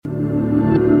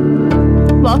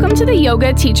Welcome to the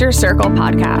Yoga Teacher Circle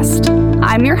podcast.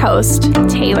 I'm your host,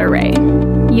 Taylor Ray.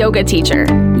 Yoga teacher,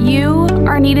 you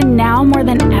are needed now more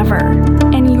than ever,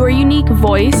 and your unique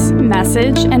voice,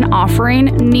 message, and offering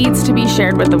needs to be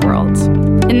shared with the world.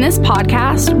 In this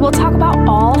podcast, we'll talk about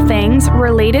all things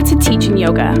related to teaching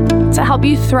yoga to help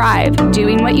you thrive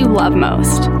doing what you love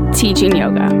most, teaching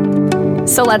yoga.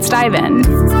 So let's dive in.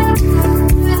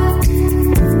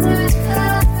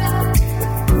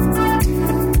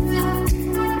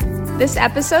 This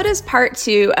episode is part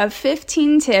 2 of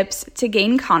 15 tips to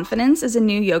gain confidence as a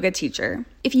new yoga teacher.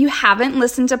 If you haven't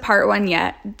listened to part 1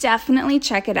 yet, definitely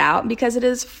check it out because it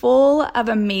is full of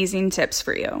amazing tips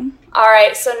for you. All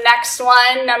right, so next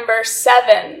one, number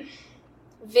 7.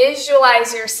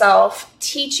 Visualize yourself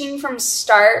teaching from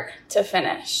start to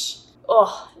finish.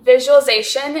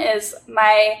 Visualization is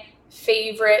my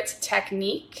favorite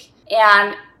technique,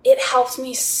 and it helped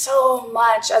me so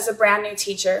much as a brand new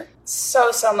teacher.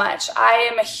 So much. I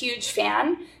am a huge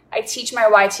fan. I teach my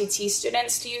YTT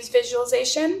students to use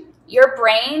visualization. Your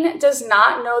brain does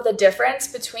not know the difference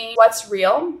between what's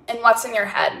real and what's in your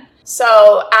head.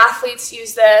 So athletes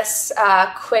use this.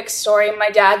 Quick story, my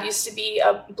dad used to be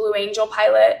a Blue Angel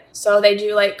pilot, so they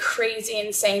do like crazy,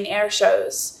 insane air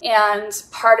shows. And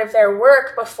part of their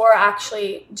work before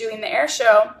actually doing the air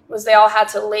show was they all had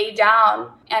to lay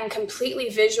down and completely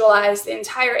visualize the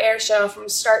entire air show from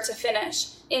start to finish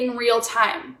in real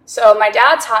time. So my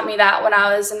dad taught me that when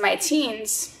I was in my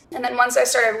teens. And then once I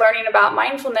started learning about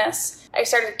mindfulness, I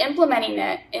started implementing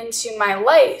it into my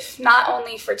life, not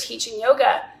only for teaching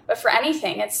yoga, but for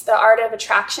anything. It's the art of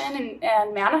attraction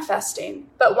and manifesting.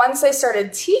 But once I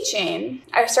started teaching,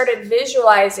 I started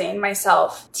visualizing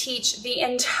myself teach the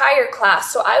entire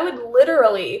class. So I would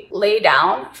literally lay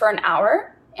down for an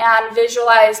hour and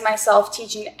visualize myself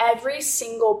teaching every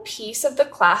single piece of the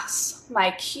class,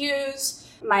 my cues,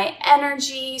 my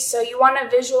energy. So you want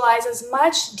to visualize as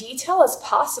much detail as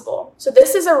possible. So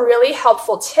this is a really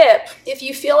helpful tip if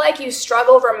you feel like you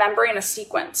struggle remembering a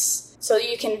sequence. So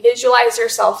you can visualize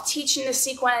yourself teaching the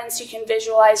sequence, you can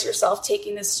visualize yourself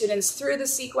taking the students through the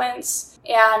sequence,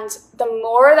 and the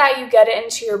more that you get it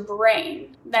into your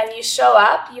brain, then you show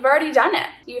up, you've already done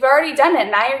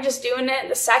it. Now you're just doing it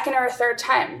the second or third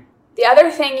time. The other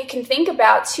thing you can think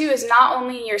about too is not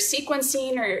only your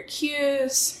sequencing or your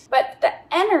cues, but the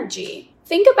energy.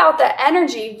 Think about the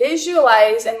energy,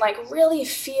 visualize and really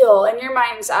feel in your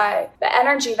mind's eye the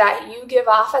energy that you give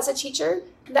off as a teacher,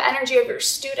 the energy of your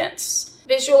students.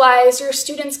 Visualize your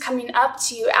students coming up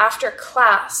to you after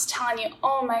class, telling you,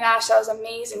 oh my gosh, that was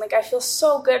amazing. I feel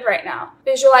so good right now.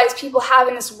 Visualize people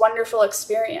having this wonderful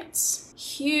experience.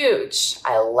 Huge.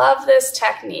 I love this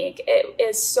technique. It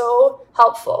is so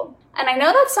helpful. And I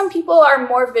know that some people are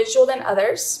more visual than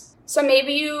others. So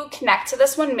maybe you connect to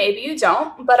this one, maybe you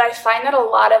don't. But I find that a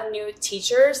lot of new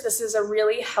teachers, this is a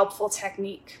really helpful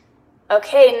technique.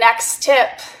 Okay, next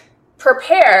tip.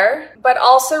 Prepare, but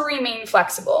also remain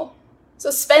flexible. So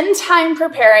spend time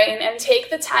preparing and take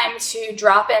the time to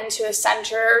drop into a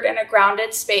centered and a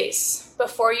grounded space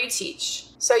before you teach.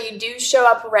 So you do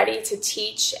show up ready to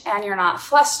teach and you're not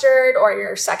flustered or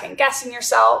you're second guessing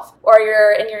yourself or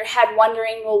you're in your head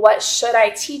wondering, well, what should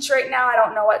I teach right now? I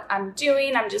don't know what I'm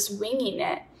doing. I'm just winging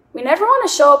it. We never want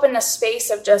to show up in the space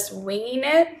of just winging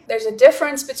it. There's a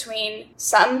difference between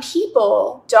some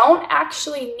people don't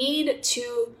actually need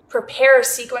to prepare a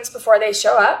sequence before they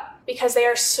show up because they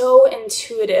are so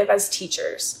intuitive as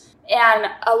teachers. And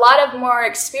a lot of more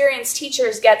experienced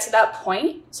teachers get to that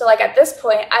point. So at this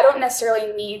point, I don't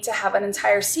necessarily need to have an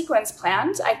entire sequence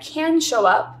planned. I can show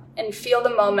up and feel the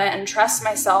moment and trust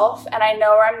myself and I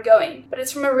know where I'm going. But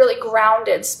it's from a really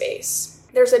grounded space.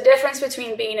 There's a difference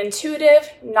between being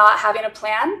intuitive, not having a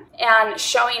plan, and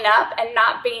showing up and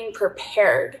not being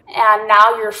prepared. And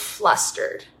now you're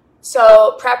flustered.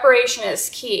 So preparation is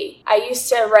key. I used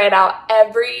to write out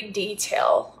every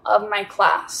detail of my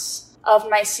class, of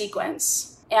my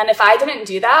sequence. And if I didn't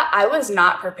do that, I was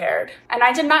not prepared. And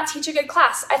I did not teach a good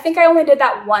class. I think I only did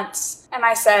that once. And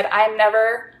I said, I'm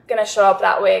never going to show up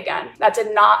that way again. That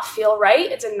did not feel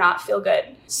right. It did not feel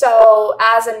good. So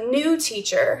as a new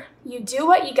teacher, you do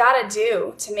what you got to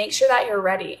do to make sure that you're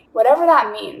ready, whatever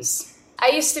that means. I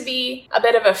used to be a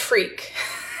bit of a freak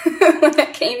when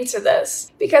it came to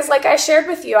this. Because like I shared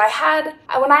with you,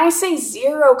 when I say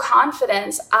zero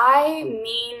confidence, I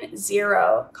mean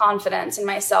zero confidence in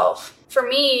myself. For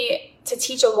me, to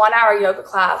teach a 1-hour yoga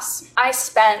class, I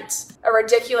spent a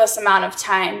ridiculous amount of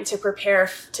time to prepare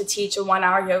to teach a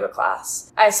 1-hour yoga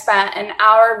class. I spent an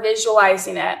hour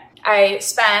visualizing it. I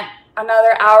spent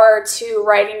another hour or two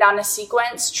writing down a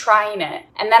sequence, trying it.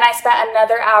 And then I spent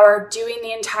another hour doing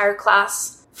the entire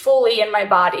class fully in my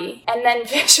body and then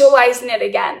visualizing it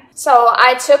again. So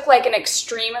I took like an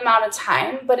extreme amount of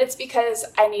time, but it's because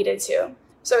I needed to.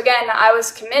 So again, I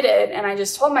was committed and I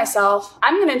just told myself,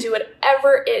 I'm going to do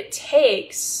whatever it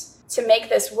takes to make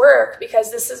this work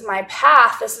because this is my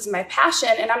path, this is my passion,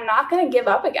 and I'm not going to give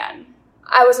up again.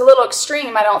 I was a little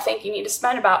extreme. I don't think you need to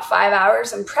spend about 5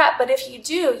 hours in prep, but if you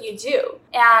do, you do.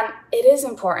 And it is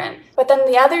important. But then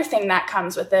the other thing that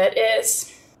comes with it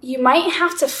is you might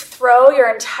have to throw your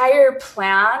entire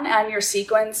plan and your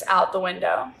sequence out the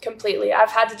window completely.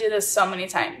 I've had to do this so many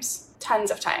times, tons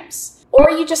of times.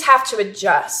 Or you just have to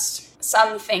adjust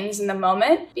some things in the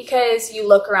moment because you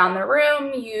look around the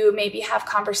room, you maybe have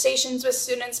conversations with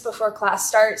students before class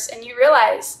starts, and you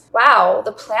realize, wow,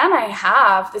 the plan I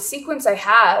have, the sequence I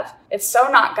have, it's so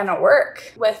not going to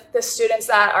work with the students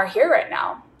that are here right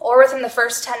now. Or within the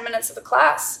first 10 minutes of the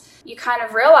class, you kind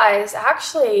of realize,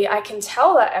 actually, I can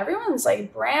tell that everyone's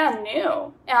like brand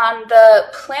new. And the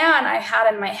plan I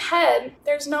had in my head,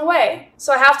 there's no way.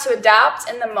 So I have to adapt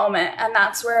in the moment. And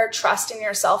that's where trusting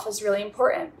yourself is really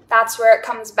important. That's where it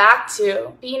comes back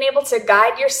to being able to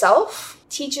guide yourself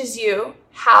teaches you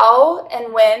how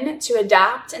and when to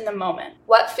adapt in the moment.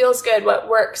 What feels good, what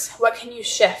works, what can you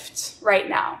shift right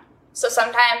now? So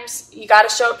sometimes you got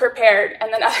to show up prepared,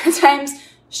 and then other times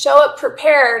show up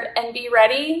prepared and be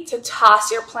ready to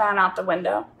toss your plan out the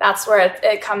window. That's where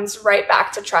it comes right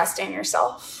back to trusting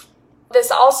yourself.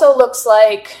 This also looks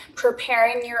like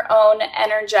preparing your own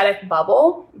energetic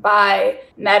bubble by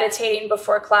meditating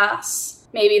before class.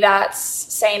 Maybe that's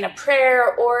saying a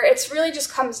prayer, or it's really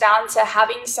just comes down to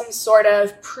having some sort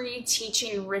of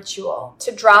pre-teaching ritual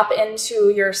to drop into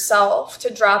yourself,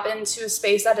 to drop into a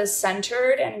space that is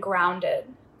centered and grounded.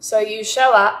 So you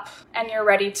show up and you're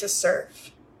ready to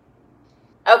serve.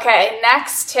 Okay,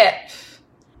 next tip.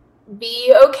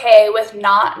 Be okay with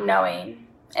not knowing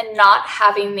and not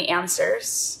having the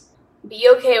answers. Be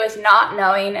okay with not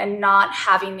knowing and not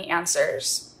having the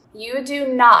answers. You do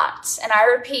not, and I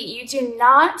repeat, you do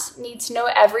not need to know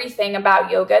everything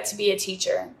about yoga to be a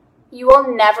teacher. You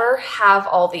will never have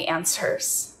all the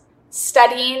answers.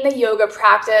 Studying the yoga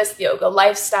practice, the yoga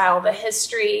lifestyle, the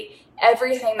history,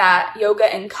 everything that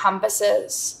yoga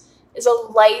encompasses is a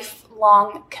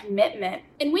lifelong commitment.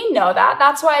 And we know that.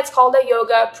 That's why it's called a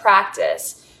yoga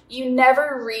practice. You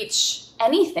never reach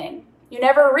anything. You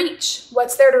never reach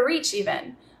what's there to reach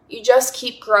even. You just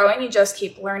keep growing. You just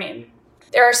keep learning.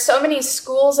 There are so many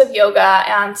schools of yoga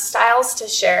and styles to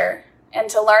share and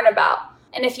to learn about.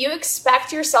 And if you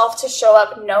expect yourself to show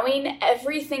up knowing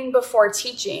everything before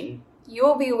teaching, you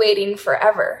will be waiting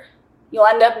forever. You'll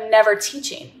end up never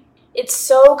teaching. It's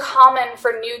so common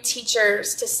for new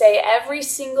teachers to say every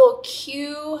single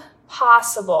cue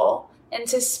possible and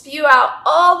to spew out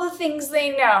all the things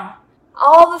they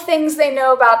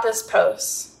know about this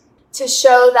pose, to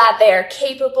show that they are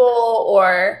capable,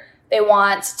 or they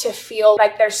want to feel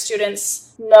like their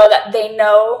students know that they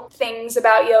know things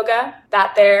about yoga,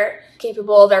 that they're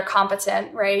capable, they're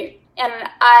competent, right? And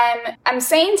I'm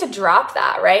saying to drop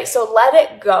that, right? So let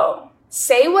it go.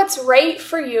 Say what's right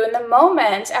for you in the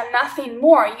moment and nothing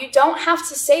more. You don't have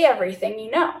to say everything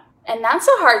you know. And that's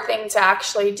a hard thing to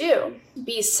actually do.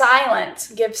 Be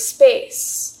silent, give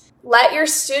space. Let your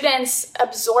students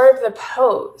absorb the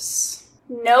pose.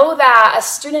 Know that a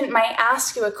student might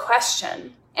ask you a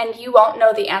question and you won't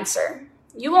know the answer.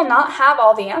 You will not have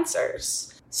all the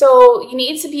answers. So you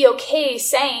need to be okay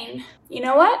saying, you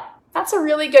know what? That's a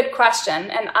really good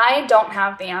question and I don't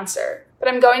have the answer. But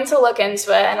I'm going to look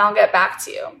into it and I'll get back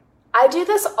to you. I do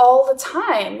this all the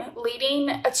time, leading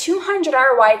a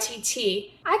 200-hour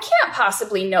YTT. I can't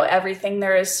possibly know everything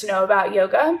there is to know about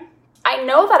yoga. I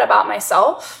know that about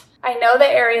myself. I know the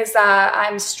areas that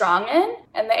I'm strong in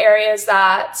and the areas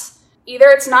that either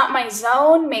it's not my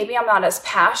zone, maybe I'm not as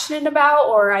passionate about,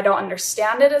 or I don't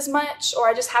understand it as much, or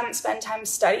I just haven't spent time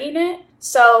studying it.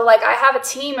 So I have a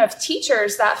team of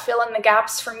teachers that fill in the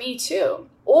gaps for me too.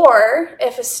 Or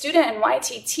if a student in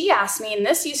YTT asks me, and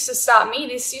this used to stop me,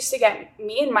 this used to get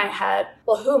me in my head,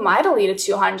 well, who am I to lead a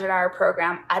 200-hour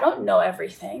program? I don't know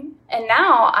everything. And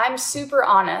now I'm super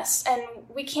honest, and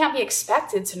we can't be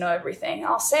expected to know everything.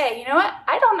 I'll say, you know what?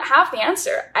 I don't have the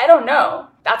answer. I don't know.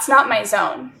 That's not my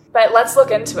zone. But let's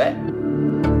look into it.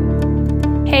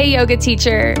 Hey, yoga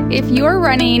teacher. If you're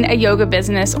running a yoga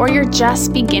business or you're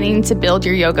just beginning to build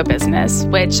your yoga business,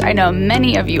 which I know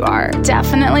many of you are,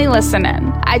 definitely listen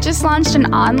in. I just launched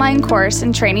an online course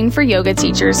and training for yoga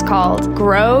teachers called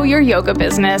Grow Your Yoga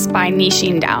Business by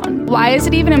Niching Down. Why is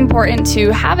it even important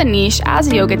to have a niche as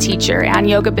a yoga teacher and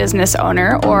yoga business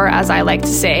owner, or as I like to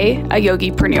say, a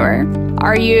yogipreneur?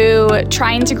 Are you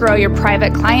trying to grow your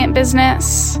private client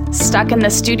business? stuck in the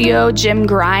studio gym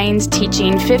grind,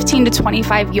 teaching 15 to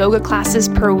 25 yoga classes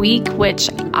per week, which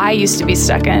I used to be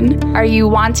stuck in? Are you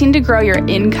wanting to grow your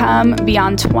income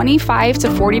beyond $25 to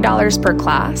 $40 per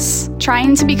class?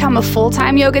 Trying to become a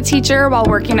full-time yoga teacher while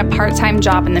working a part-time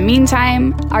job in the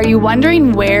meantime? Are you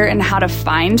wondering where and how to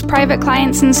find private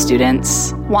clients and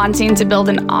students? Wanting to build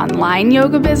an online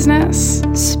yoga business?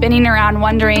 Spinning around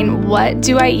wondering, what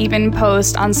do I even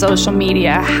post on social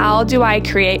media? How do I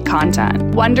create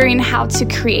content? Wondering how to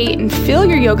create and fill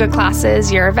your yoga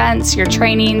classes, your events, your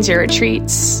trainings, your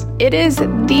retreats? It is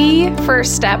the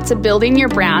first step to building your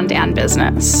brand and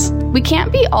business. We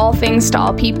can't be all things to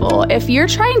all people. If you're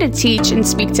trying to teach and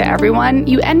speak to everyone,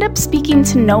 you end up speaking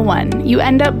to no one. You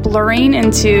end up blurring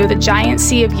into the giant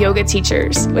sea of yoga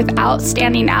teachers without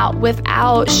standing out,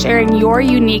 without sharing your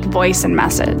unique voice and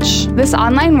message. This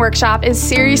online workshop is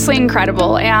seriously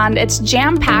incredible, and it's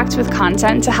jam-packed with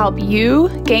content to help you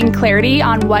gain clarity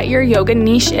on what your yoga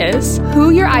niche is, who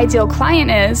your ideal client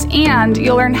is, and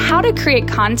you'll learn how to create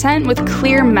content with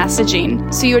clear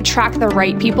messaging so you attract the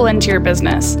right people into your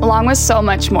business, along with so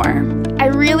much more. I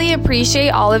really appreciate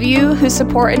all of you who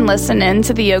support and listen in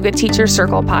to the Yoga Teacher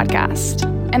Circle podcast.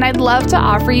 And I'd love to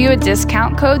offer you a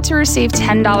discount code to receive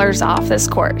 $10 off this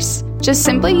course. Just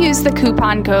simply use the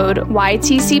coupon code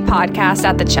YTCPodcast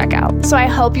at the checkout. So I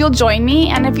hope you'll join me,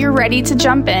 and if you're ready to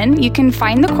jump in, you can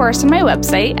find the course on my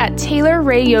website at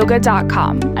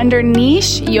taylorrayyoga.com under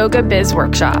Niche Yoga Biz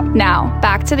Workshop. Now,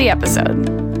 back to the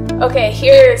episode. Okay,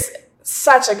 here's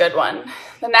such a good one.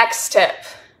 The next tip.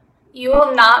 You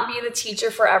will not be the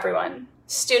teacher for everyone.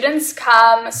 Students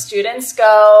come, students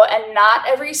go, and not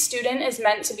every student is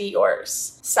meant to be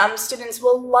yours. Some students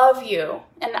will love you,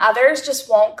 and others just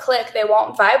won't click, they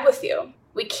won't vibe with you.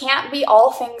 We can't be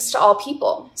all things to all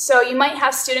people. So you might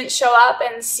have students show up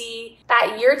and see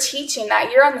that you're teaching,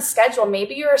 that you're on the schedule,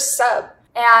 maybe you're a sub,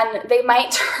 and they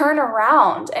might turn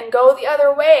around and go the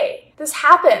other way. This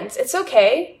happens, it's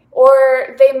okay.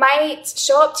 Or they might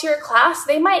show up to your class,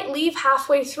 they might leave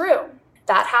halfway through.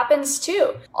 That happens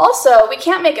too. Also, we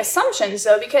can't make assumptions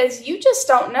though, because you just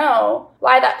don't know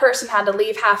why that person had to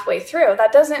leave halfway through.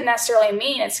 That doesn't necessarily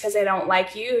mean it's because they don't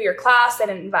like you, your class, they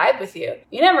didn't vibe with you.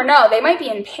 You never know. They might be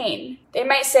in pain. They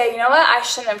might say, you know what, I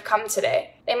shouldn't have come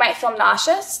today. They might feel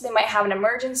nauseous. They might have an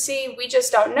emergency. We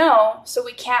just don't know, so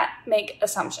we can't make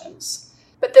assumptions.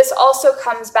 But this also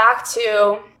comes back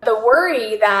to the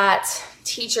worry that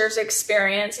teachers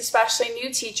experience, especially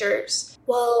new teachers.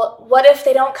 Well, what if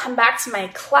they don't come back to my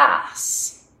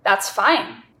class? That's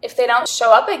fine. If they don't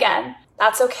show up again,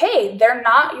 that's okay. They're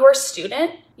not your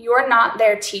student. You're not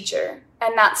their teacher.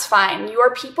 And that's fine.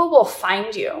 Your people will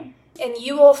find you, and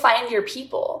you will find your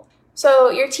people. So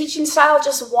your teaching style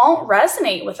just won't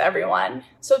resonate with everyone.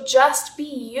 So just be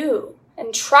you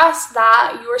and trust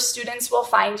that your students will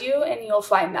find you and you'll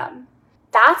find them.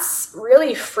 That's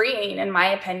really freeing, in my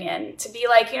opinion, to be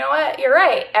like, you know what, you're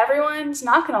right, everyone's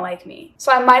not gonna like me.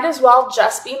 So I might as well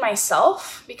just be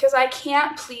myself because I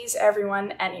can't please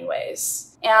everyone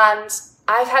anyways. And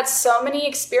I've had so many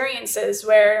experiences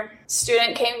where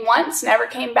student came once, never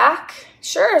came back.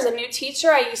 Sure, as a new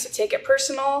teacher, I used to take it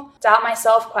personal, doubt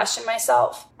myself, question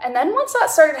myself. And then once that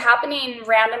started happening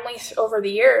randomly over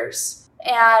the years,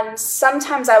 and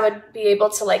sometimes I would be able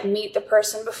to meet the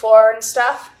person before and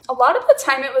stuff. A lot of the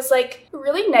time it was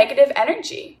really negative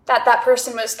energy that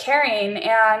person was carrying,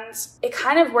 and it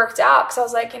kind of worked out because I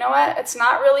was like, you know what, it's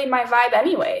not really my vibe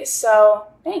anyways, so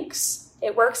thanks.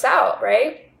 It works out,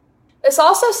 right? This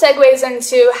also segues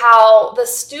into how the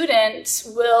student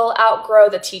will outgrow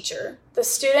the teacher. The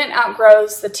student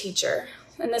outgrows the teacher,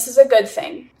 and this is a good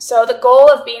thing. So the goal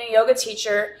of being a yoga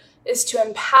teacher is to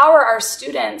empower our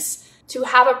students to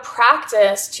have a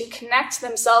practice, to connect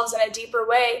themselves in a deeper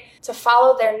way, to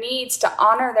follow their needs, to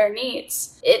honor their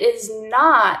needs. It is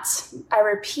not, I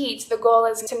repeat, the goal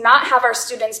is to not have our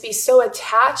students be so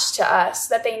attached to us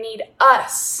that they need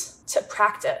us to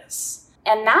practice.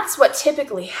 And that's what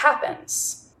typically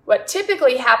happens. What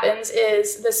typically happens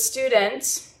is the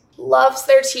student loves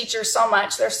their teacher so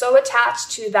much, they're so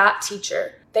attached to that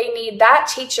teacher. They need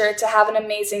that teacher to have an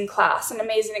amazing class, an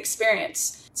amazing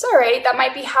experience. It's all right, that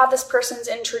might be how this person's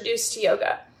introduced to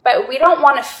yoga. But we don't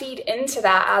want to feed into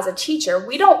that as a teacher.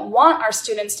 We don't want our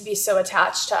students to be so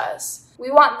attached to us.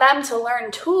 We want them to learn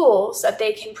tools that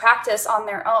they can practice on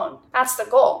their own. That's the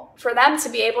goal, for them to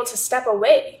be able to step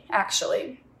away,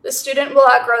 actually. The student will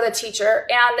outgrow the teacher,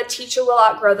 and the teacher will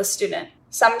outgrow the student.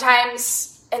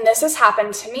 Sometimes, and this has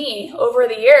happened to me over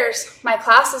the years, my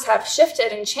classes have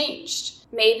shifted and changed.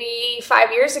 Maybe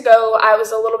 5 years ago, I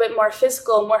was a little bit more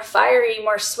physical, more fiery,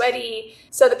 more sweaty.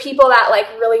 So the people that like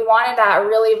really wanted that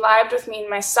really vibed with me and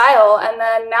my style. And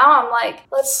then now I'm like,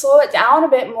 let's slow it down a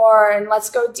bit more and let's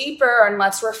go deeper and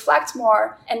let's reflect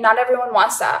more. And not everyone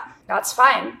wants that. That's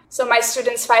fine. So my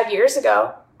students 5 years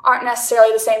ago aren't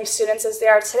necessarily the same students as they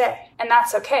are today. And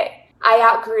that's okay. I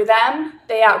outgrew them.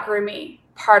 They outgrew me.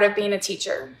 Part of being a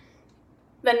teacher.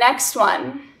 The next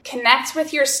one. Connect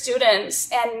with your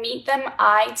students and meet them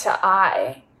eye to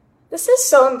eye. This is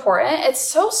so important. It's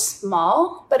so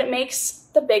small, but it makes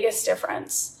the biggest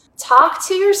difference. Talk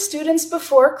to your students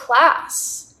before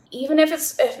class. Even if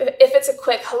it's a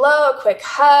quick hello, a quick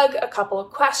hug, a couple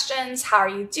of questions, how are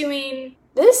you doing?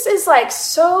 This is like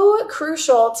so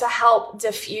crucial to help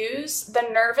diffuse the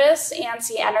nervous,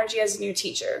 antsy energy as a new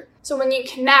teacher. So when you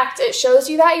connect, it shows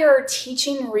you that you're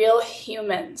teaching real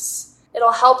humans.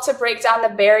 It'll help to break down the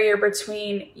barrier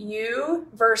between you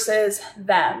versus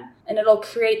them. And it'll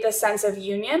create this sense of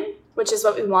union, which is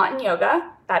what we want in yoga.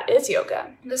 That is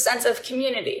yoga. The sense of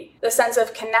community, the sense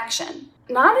of connection.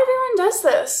 Not everyone does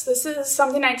this. This is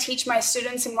something I teach my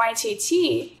students in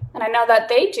YTT, and I know that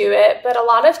they do it, but a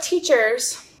lot of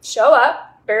teachers show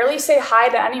up, barely say hi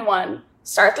to anyone,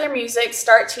 start their music,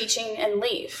 start teaching, and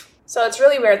leave. So it's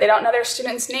really weird. They don't know their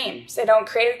students' names. They don't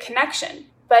create a connection.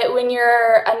 But when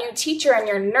you're a new teacher and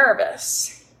you're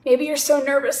nervous, maybe you're so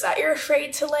nervous that you're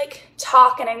afraid to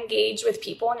talk and engage with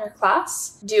people in your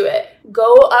class, do it.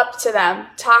 Go up to them,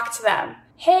 talk to them.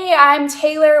 Hey, I'm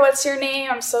Taylor. What's your name?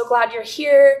 I'm so glad you're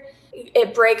here.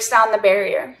 It breaks down the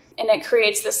barrier and it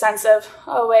creates the sense of,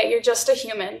 oh wait, you're just a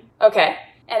human. Okay.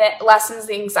 And it lessens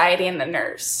the anxiety and the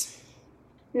nerves.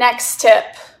 Next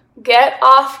tip, get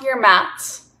off your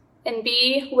mat and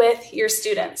be with your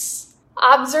students.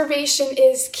 Observation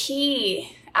is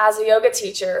key as a yoga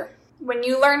teacher. When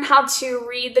you learn how to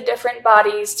read the different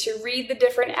bodies, to read the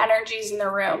different energies in the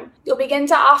room, you'll begin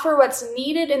to offer what's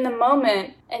needed in the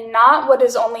moment and not what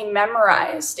is only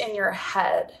memorized in your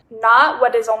head, not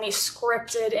what is only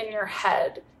scripted in your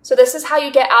head. So this is how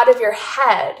you get out of your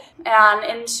head and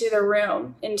into the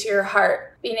room, into your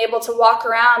heart. Being able to walk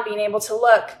around, being able to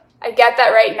look. I get that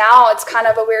right now it's kind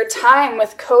of a weird time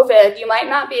with COVID. You might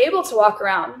not be able to walk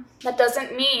around. That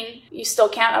doesn't mean you still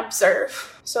can't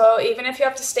observe. So even if you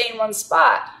have to stay in one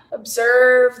spot,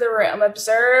 observe the room,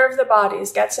 observe the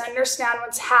bodies, get to understand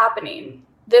what's happening.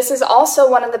 This is also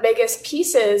one of the biggest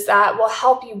pieces that will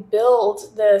help you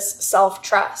build this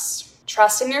self-trust.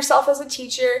 Trust in yourself as a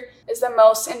teacher is the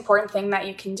most important thing that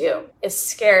you can do. It's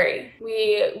scary.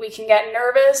 We can get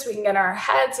nervous, we can get in our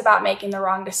heads about making the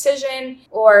wrong decision,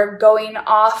 or going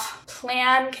off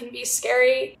plan can be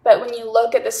scary. But when you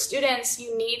look at the students,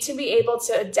 you need to be able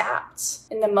to adapt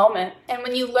in the moment. And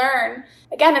when you learn,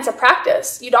 again, it's a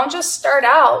practice. You don't just start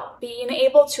out being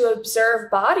able to observe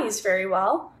bodies very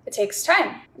well. It takes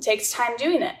time. It takes time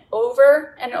doing it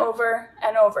over and over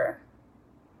and over.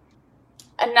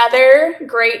 Another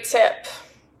great tip,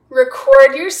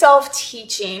 record yourself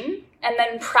teaching and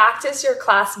then practice your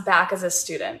class back as a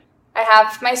student. I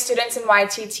have my students in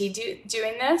YTT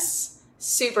doing this,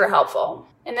 super helpful.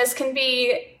 And this can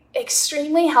be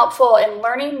extremely helpful in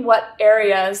learning what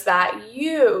areas that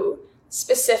you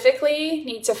specifically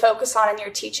need to focus on in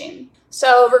your teaching.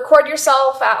 So record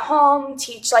yourself at home,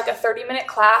 teach like a 30-minute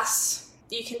class.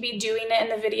 You can be doing it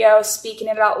in the video, speaking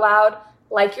it out loud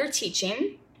like you're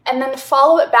teaching. And then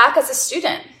follow it back as a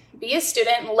student. Be a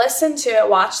student, listen to it,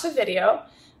 watch the video,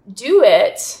 do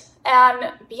it,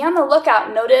 and be on the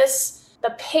lookout. Notice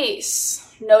the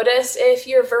pace. Notice if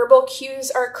your verbal cues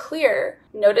are clear.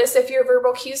 Notice if your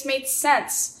verbal cues made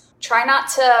sense. Try not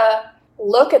to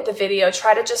look at the video.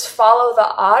 Try to just follow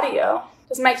the audio.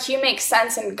 Does my cue make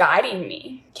sense in guiding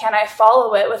me? Can I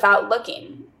follow it without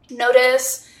looking?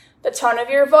 Notice the tone of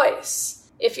your voice.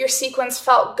 If your sequence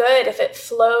felt good, if it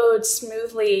flowed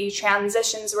smoothly,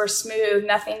 transitions were smooth,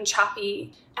 nothing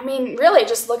choppy. I mean, really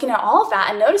just looking at all of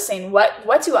that and noticing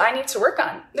what do I need to work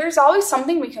on? There's always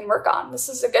something we can work on. This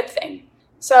is a good thing.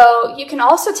 So you can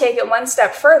also take it one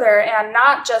step further and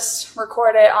not just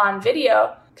record it on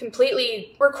video,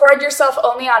 completely record yourself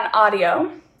only on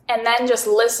audio and then just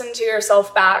listen to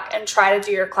yourself back and try to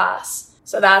do your class.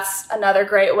 So that's another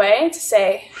great way to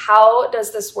say, how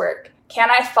does this work? Can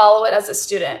I follow it as a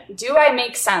student? Do I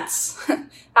make sense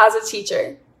as a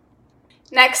teacher?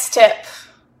 Next tip,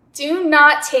 do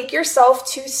not take yourself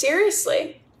too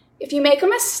seriously. If you make a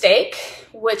mistake,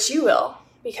 which you will,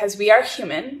 because we are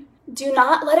human, do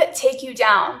not let it take you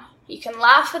down. You can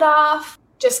laugh it off,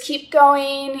 just keep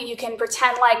going. You can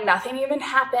pretend like nothing even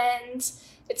happened.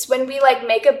 It's when we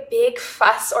make a big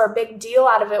fuss or a big deal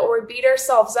out of it or we beat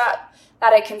ourselves up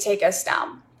that it can take us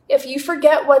down. If you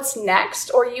forget what's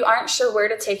next, or you aren't sure where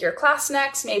to take your class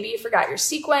next, maybe you forgot your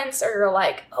sequence, or you're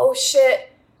like, oh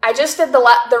shit, I just did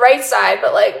the right side,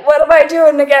 but like, what am I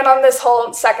doing again on this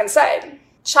whole second side?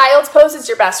 Child's pose is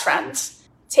your best friend.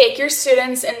 Take your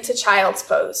students into child's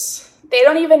pose. They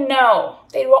don't even know.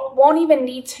 They won't even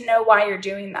need to know why you're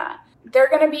doing that. They're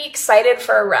going to be excited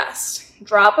for a rest.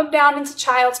 Drop them down into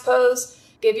child's pose.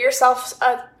 Give yourself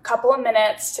a couple of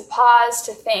minutes to pause,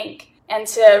 to think, and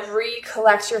to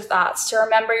recollect your thoughts, to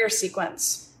remember your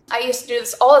sequence. I used to do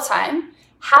this all the time.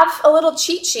 Have a little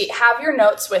cheat sheet. Have your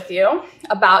notes with you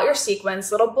about your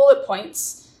sequence, little bullet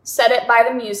points. Set it by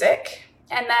the music.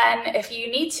 And then if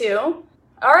you need to,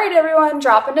 all right, everyone,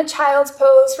 drop into child's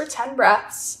pose for 10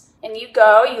 breaths. And you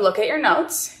go, you look at your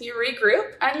notes, you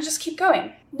regroup, and you just keep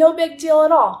going. No big deal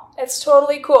at all. It's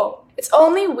totally cool. It's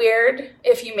only weird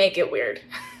if you make it weird.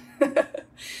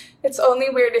 It's only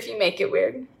weird if you make it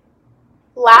weird.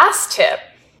 Last tip,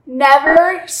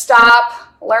 never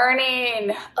stop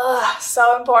learning.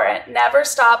 So important. Never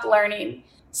stop learning.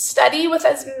 Study with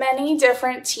as many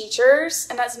different teachers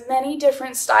and as many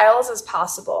different styles as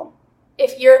possible.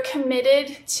 If you're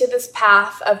committed to this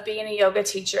path of being a yoga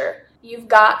teacher, you've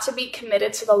got to be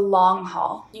committed to the long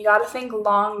haul. You got to think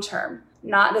long term.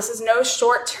 This is no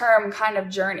short term kind of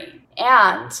journey.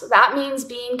 And that means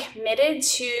being committed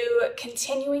to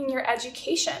continuing your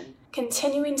education,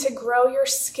 continuing to grow your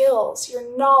skills,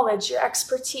 your knowledge, your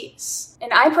expertise.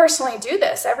 And I personally do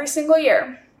this every single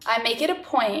year. I make it a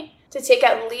point to take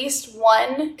at least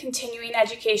one continuing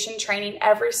education training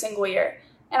every single year.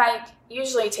 And I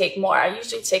usually take more. I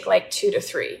usually take like 2 to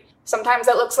 3. Sometimes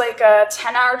it looks like a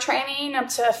 10-hour training up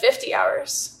to 50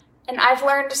 hours. And I've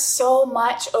learned so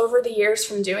much over the years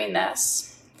from doing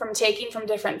this, from taking from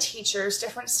different teachers,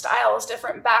 different styles,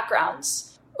 different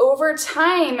backgrounds. Over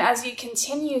time, as you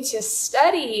continue to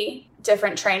study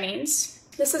different trainings,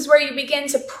 this is where you begin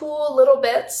to pull little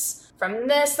bits from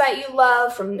this that you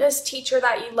love, from this teacher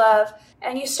that you love,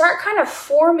 and you start kind of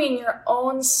forming your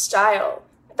own style.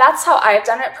 That's how I've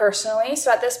done it personally.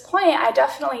 So at this point, I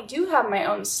definitely do have my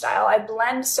own style. I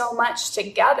blend so much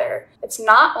together. It's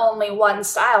not only one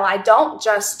style. I don't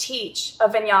just teach a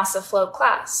vinyasa flow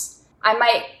class.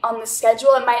 On the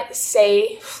schedule, it might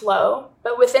say flow,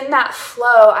 but within that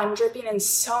flow, I'm dripping in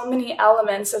so many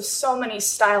elements of so many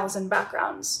styles and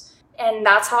backgrounds. And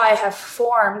that's how I have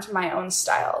formed my own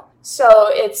style. So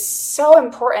it's so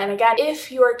important. Again,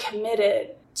 if you're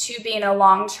committed to being a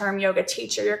long-term yoga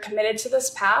teacher, you're committed to this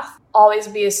path, always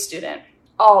be a student.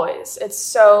 Always. It's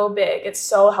so big. It's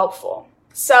so helpful.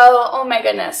 So, oh my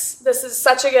goodness, this is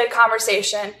such a good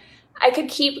conversation. I could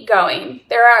keep going.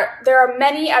 There are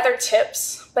many other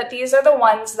tips, but these are the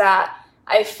ones that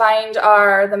I find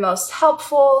are the most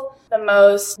helpful, the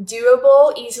most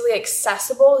doable, easily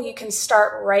accessible. You can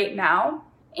start right now.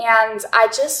 And I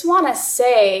just want to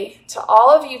say to all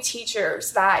of you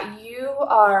teachers that you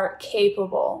are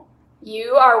capable,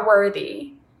 you are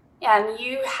worthy, and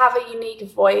you have a unique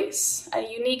voice, a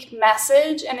unique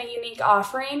message, and a unique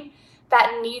offering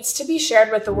that needs to be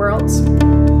shared with the world.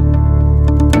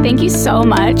 Thank you so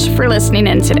much for listening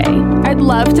in today. I'd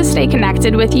love to stay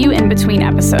connected with you in between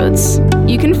episodes.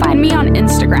 You can find me on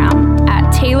Instagram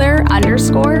at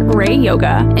Taylor_Ray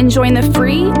Yoga and join the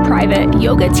free private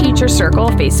Yoga Teacher Circle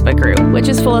Facebook group, which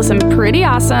is full of some pretty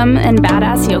awesome and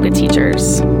badass yoga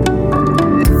teachers.